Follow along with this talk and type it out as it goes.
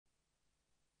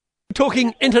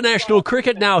Talking international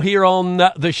cricket now here on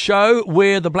the show,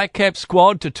 where the Black Cap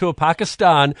squad to tour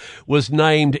Pakistan was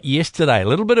named yesterday. A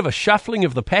little bit of a shuffling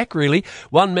of the pack, really.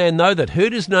 One man, though, that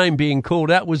heard his name being called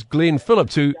out was Glenn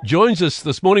Phillips, who joins us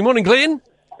this morning. Morning, Glenn.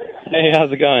 Hey,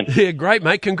 how's it going? Yeah, great,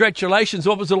 mate. Congratulations.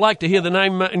 What was it like to hear the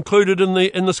name included in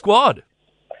the squad?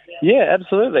 Yeah,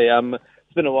 absolutely.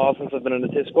 It's been a while since I've been in the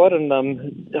Test squad, and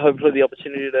hopefully the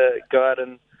opportunity to go out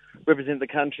and represent the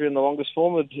country in the longest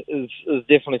form is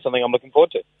definitely something I'm looking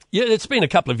forward to. Yeah, it's been a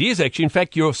couple of years, actually. In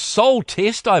fact, your sole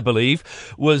test, I believe,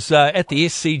 was at the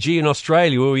SCG in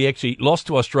Australia, where we actually lost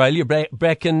to Australia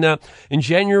back in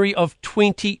January of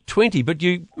 2020. But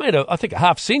you made, I think, a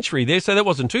half century there, so that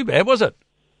wasn't too bad, was it?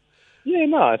 Yeah,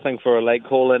 no, I think for a late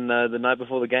call in the night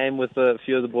before the game with a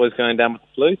few of the boys going down with the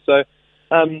flu. So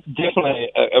definitely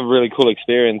a really cool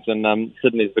experience, and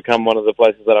Sydney's become one of the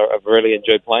places that I've really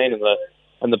enjoyed playing in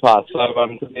the past. So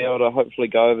to be able to hopefully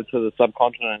go over to the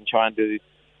subcontinent and try and do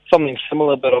something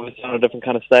similar, but obviously on a different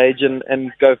kind of stage,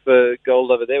 and go for gold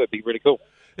over there would be really cool.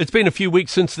 It's been a few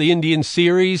weeks since the Indian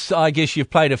series. I guess you've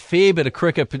played a fair bit of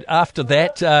cricket after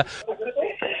that.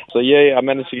 So yeah, I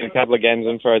managed to get a couple of games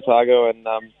in for Otago, and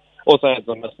also had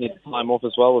some time off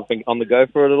as well. We've been on the go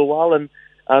for a little while, and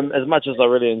as much as I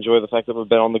really enjoy the fact that we've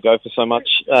been on the go for so much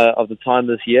of the time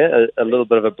this year, a little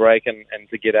bit of a break and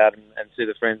to get out and see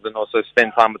the friends and also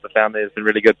spend time with the family has been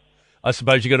really good. I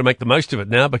suppose you've got to make the most of it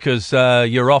now, because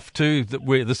you're off to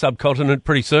the subcontinent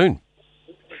pretty soon.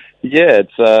 Yeah,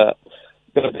 it's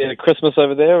going to be a Christmas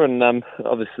over there, and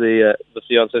obviously the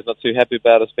fiance's not too happy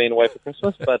about us being away for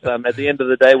Christmas, but at the end of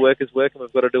the day, work is work, and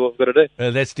we've got to do what we've got to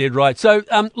do. That's dead right. So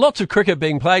lots of cricket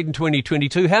being played in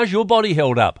 2022. How's your body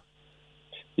held up?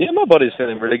 Yeah, my body's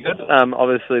feeling really good.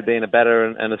 Obviously, being a batter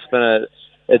and a spinner,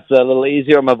 it's a little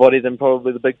easier on my body than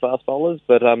probably the big fast bowlers.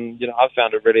 But I've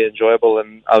found it really enjoyable,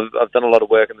 and I've done a lot of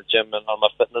work in the gym and on my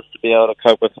fitness to be able to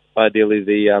cope with ideally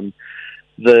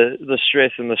the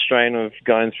stress and the strain of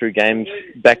going through games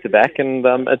back to back, and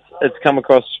it's come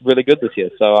across really good this year.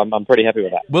 So I'm pretty happy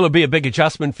with that. Will it be a big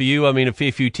adjustment for you? I mean, a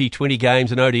fair few T20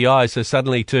 games and ODIs, so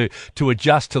suddenly to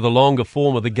adjust to the longer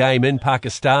form of the game in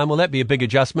Pakistan, will that be a big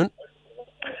adjustment?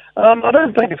 I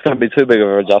don't think it's going to be too big of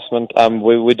an adjustment.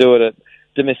 We do it at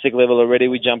domestic level already.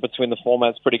 We jump between the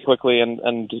formats pretty quickly,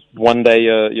 and one day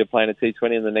you're playing a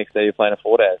T20 and the next day you're playing a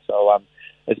 4-day. So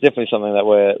it's definitely something that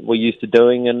we're used to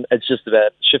doing, and it's just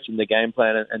about shifting the game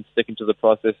plan and sticking to the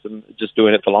process and just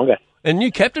doing it for longer. And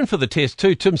new captain for the Test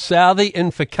too, Tim Southey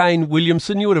in for Kane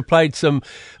Williamson. You would have played some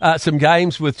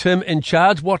games with Tim in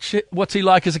charge. What's he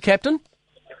like as a captain?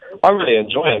 I really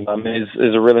enjoy him.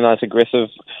 He's a really nice, aggressive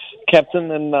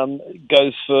captain, and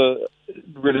goes for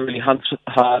really hunts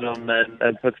hard on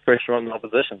and puts pressure on the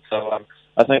opposition. So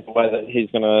I think the way that he's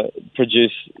going to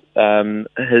produce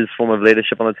his form of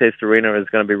leadership on the Test arena is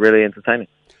going to be really entertaining.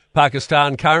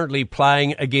 Pakistan currently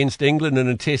playing against England in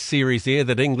a Test series there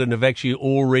that England have actually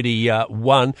already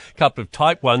won, a couple of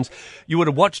tight ones. You would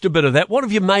have watched a bit of that. What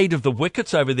have you made of the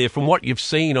wickets over there from what you've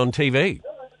seen on TV?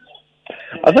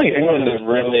 I think England have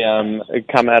really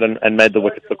come out and made the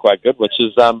wickets look quite good, which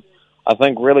is, I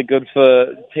think, really good for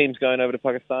teams going over to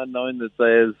Pakistan, knowing that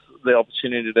there's the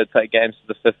opportunity to take games to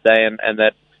the fifth day and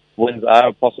that wins are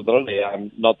a possibility,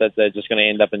 not that they're just going to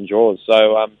end up in draws.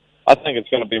 So I think it's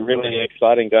going to be really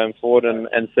exciting going forward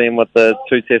and seeing what the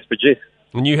two tests produce.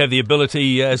 And you have the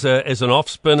ability as an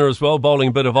off-spinner as well, bowling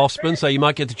a bit of off-spin, so you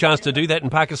might get the chance to do that in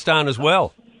Pakistan as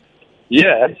well.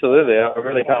 Yeah, absolutely. I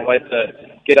really can't wait to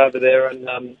get over there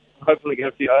and hopefully get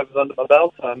a few overs under my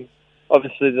belt.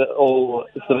 Obviously, all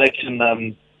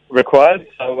selection required,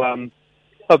 so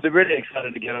I'll be really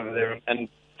excited to get over there and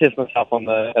test myself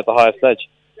at the highest stage.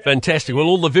 Fantastic. Well,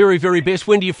 all the very, very best.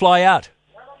 When do you fly out?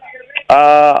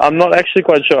 I'm not actually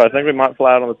quite sure. I think we might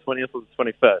fly out on the 20th or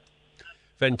the 21st.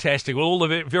 Fantastic. Well, all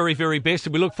the very, very best,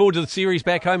 and we look forward to the series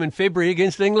back home in February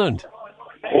against England.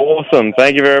 Awesome.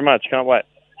 Thank you very much. Can't wait.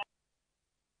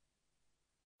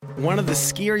 One of the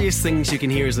scariest things you can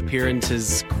hear as a parent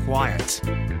is quiet.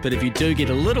 But if you do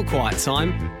get a little quiet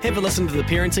time, have a listen to The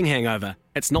Parenting Hangover.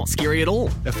 It's not scary at all.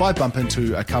 If I bump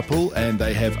into a couple and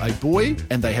they have a boy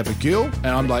and they have a girl, and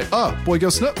I'm like, oh, boy,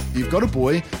 girl, snip. You've got a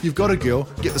boy, you've got a girl,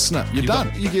 get the snip. You're done.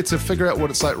 You get to figure out what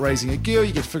it's like raising a girl,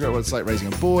 you get to figure out what it's like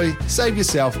raising a boy, save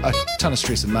yourself a ton of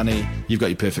stress and money, you've got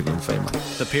your perfect little family.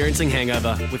 The Parenting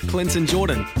Hangover with Clint and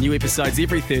Jordan. New episodes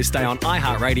every Thursday on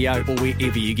iHeartRadio or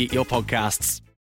wherever you get your podcasts.